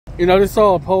You know, this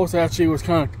all post actually was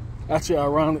kind of actually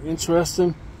ironically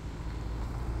interesting.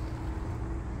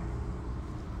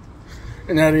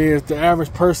 And that is, the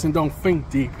average person don't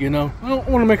think deep, you know. I don't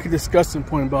want to make a disgusting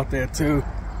point about that too.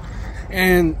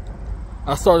 And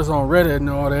I saw this on Reddit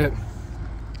and all that.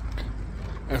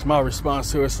 That's my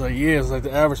response to it. It's like, yeah, it's like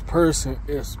the average person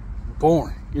is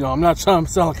boring. You know, I'm not trying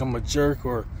to sound like I'm a jerk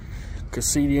or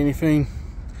conceited or anything.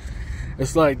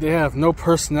 It's like they have no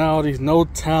personalities, no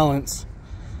talents,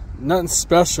 nothing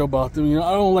special about them. You know,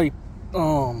 I don't like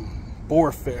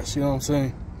bore fest, you know what I'm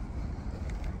saying?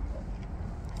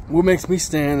 What makes me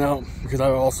stand out, because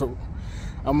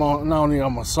I'm not only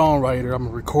I'm a songwriter, I'm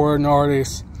a recording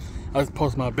artist. I just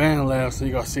posted my band lab, so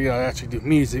you gotta see I actually do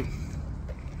music.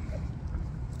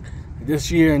 This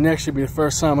year and next year will be the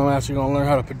first time I'm actually gonna learn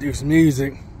how to produce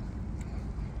music.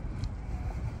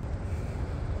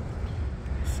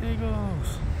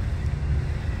 Seagulls.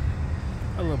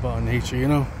 I love about nature, you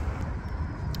know.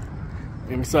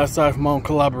 And besides from my own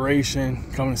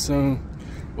collaboration coming soon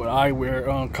with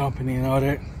eyewear company and all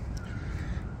that.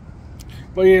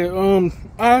 But yeah,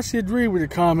 I actually agree with the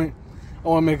comment. I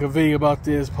want to make a video about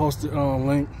this, post the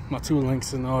link, my 2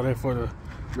 links and all that for the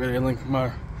Reddit link.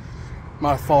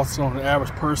 My thoughts on the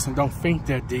average person don't think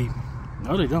that deep.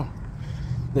 No, they don't.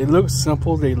 They look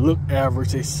simple, they look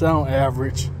average, they sound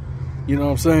average. You know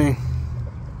what I'm saying?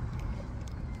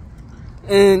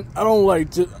 And I don't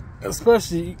like to,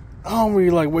 especially, I don't really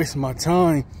like wasting my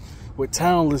time with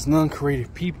talentless,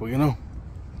 non-creative people, you know?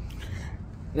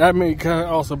 I mean, I've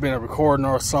also been a recording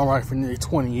or a songwriter for nearly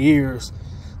 20 years.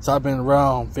 So I've been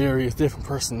around various different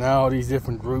personalities,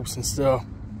 different groups and stuff.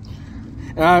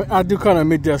 And I do kind of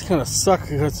admit that's kind of suck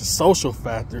because it's a social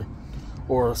factor,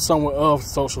 or somewhat of a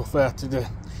social factor,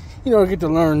 that, you know, I get to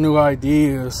learn new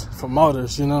ideas from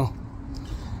others, you know.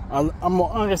 I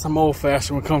guess I'm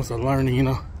old-fashioned when it comes to learning, you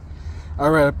know. I'd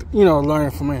rather, you know,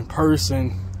 learn from in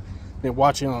person than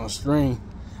watching on the screen.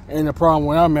 And the problem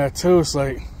when I'm at too, it's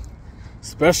like,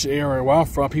 especially area where I'm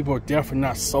from, people are definitely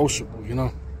not sociable, you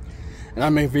know. And I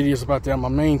make videos about that on my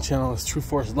main channel. It's True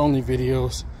Force Lonely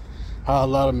videos. How a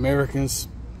lot of Americans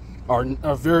are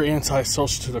very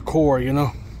antisocial to the core, you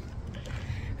know.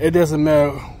 It doesn't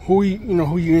matter who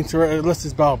you interact, unless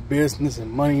it's about business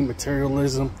and money,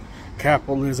 materialism,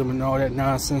 capitalism, and all that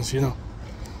nonsense, you know.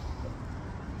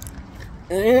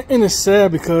 And it's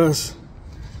sad because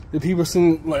the people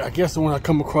seem like, I guess the one I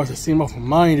come across that seem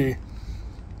open-minded,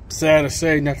 sad to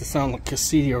say, not to sound like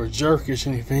conceited or jerkish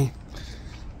or anything,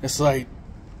 it's like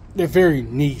they're very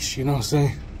niche, you know what I'm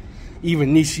saying?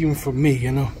 Even niche even for me,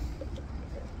 you know.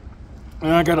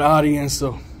 And I got an audience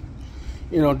of,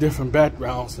 you know, different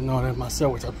backgrounds and all that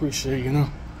myself, which I appreciate, you know.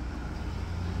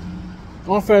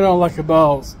 One thing I don't like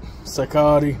about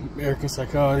psychology, American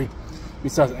psychology,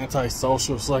 besides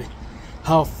antisocial, it's like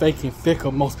how fake and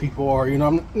fickle most people are, you know.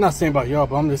 I'm not saying about y'all,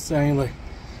 but I'm just saying, like,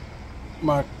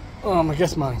 I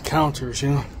guess my encounters,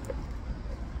 you know.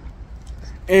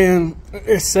 And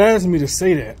it saddens me to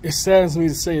say that. It saddens me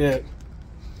to say that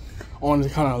on the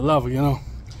kind of level, you know.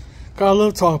 Cause I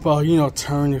love to talk about, you know,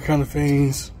 turn your kind of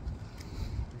things,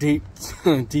 deep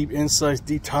insights,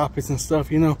 deep topics and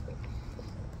stuff, you know.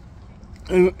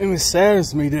 And it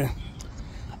saddens me that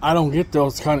I don't get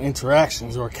those kind of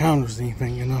interactions or encounters or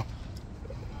anything, you know.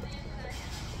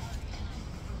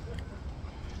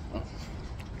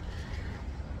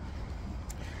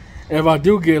 And if I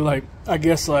do get, like, I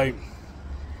guess, like,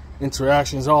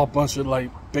 interactions, all a bunch of,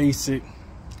 like, basic,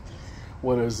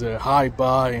 what is it, high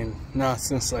buy and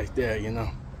nonsense like that, you know.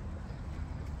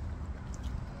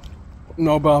 You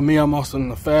know about me, I'm also in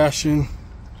the fashion,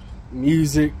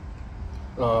 music,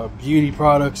 beauty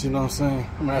products, you know what I'm saying.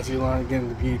 I'm actually learning to get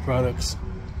into beauty products,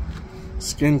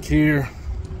 skincare.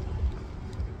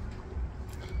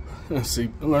 Let's see,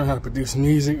 learn how to produce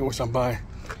music, which I'm buying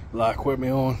a lot of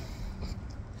equipment on.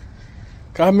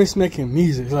 I miss making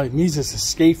music. Like, music's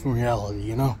escape from reality,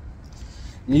 you know.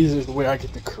 Music is the way I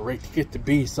get to create, to get to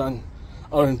be something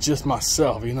other than just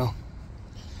myself, you know.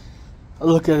 I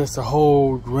look at it as a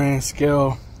whole grand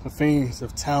scale of things,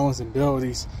 of talents and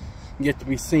abilities, and get to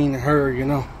be seen and heard, you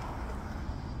know.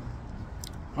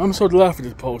 I'm so glad for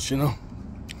this post, you know.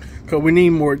 Because we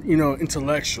need more, you know,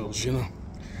 intellectuals, you know.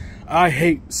 I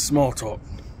hate small talk.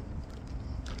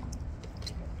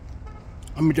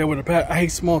 I mean that with a pat. I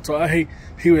hate small talk. I hate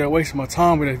people that waste my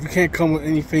time with it. If you can't come with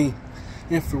anything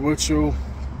influential,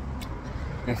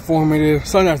 informative,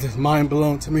 something that's just mind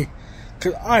blowing to me.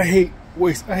 Cause I hate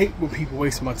when people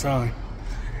waste my time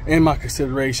and my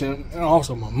consideration and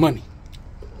also my money.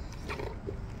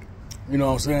 You know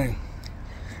what I'm saying?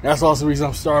 That's also the reason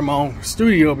I'm starting my own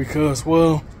studio, because,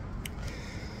 well,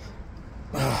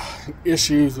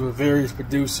 issues with various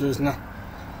producers not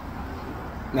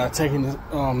taking the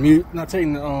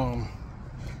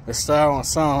the style and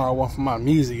sound I want for my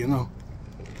music, you know.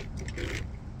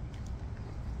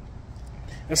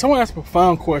 And someone asked a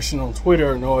profound question on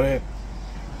Twitter and all that,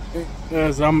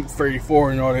 as I'm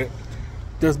 34 and all that.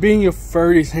 Does being in your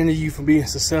 30s hinder you from being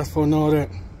successful and all that?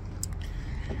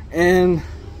 And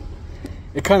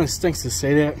it kind of stinks to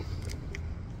say that.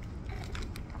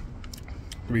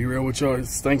 To be real with y'all, it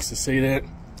stinks to say that.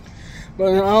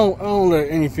 But I don't let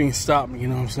anything stop me, you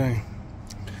know what I'm saying?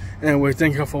 Anyway,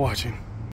 thank y'all for watching.